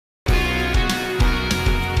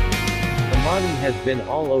Imani has been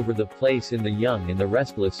all over the place in The Young and the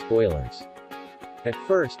Restless spoilers. At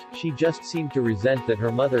first, she just seemed to resent that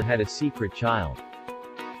her mother had a secret child.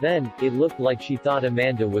 Then, it looked like she thought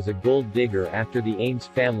Amanda was a gold digger after the Ames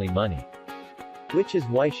family money. Which is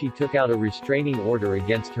why she took out a restraining order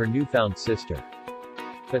against her newfound sister.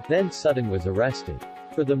 But then Sutton was arrested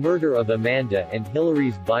for the murder of Amanda and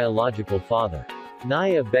Hilary's biological father.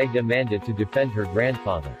 Naya begged Amanda to defend her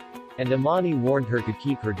grandfather. And Imani warned her to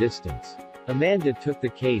keep her distance. Amanda took the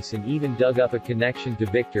case and even dug up a connection to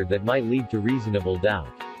Victor that might lead to reasonable doubt.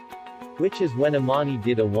 Which is when Imani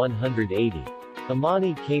did a 180.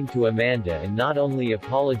 Imani came to Amanda and not only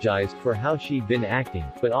apologized for how she'd been acting,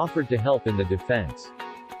 but offered to help in the defense.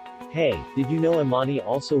 Hey, did you know Imani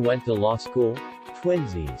also went to law school?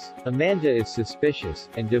 Twinsies. Amanda is suspicious,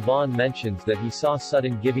 and Devon mentions that he saw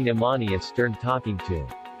Sutton giving Imani a stern talking to.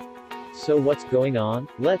 So what's going on?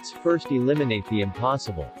 Let's first eliminate the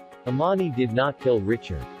impossible. Imani did not kill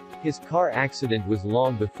Richard. His car accident was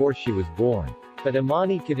long before she was born. But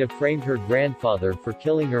Imani could have framed her grandfather for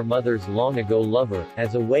killing her mother's long-ago lover,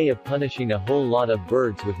 as a way of punishing a whole lot of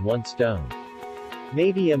birds with one stone.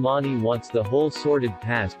 Maybe Imani wants the whole sordid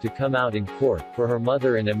past to come out in court, for her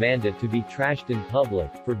mother and Amanda to be trashed in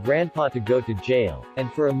public, for Grandpa to go to jail,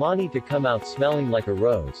 and for Imani to come out smelling like a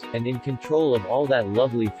rose, and in control of all that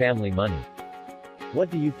lovely family money. What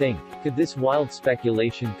do you think? Could this wild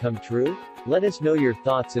speculation come true? Let us know your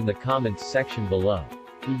thoughts in the comments section below.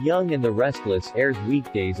 The Young and the Restless airs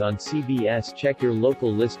weekdays on CBS. Check your local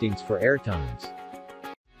listings for airtimes.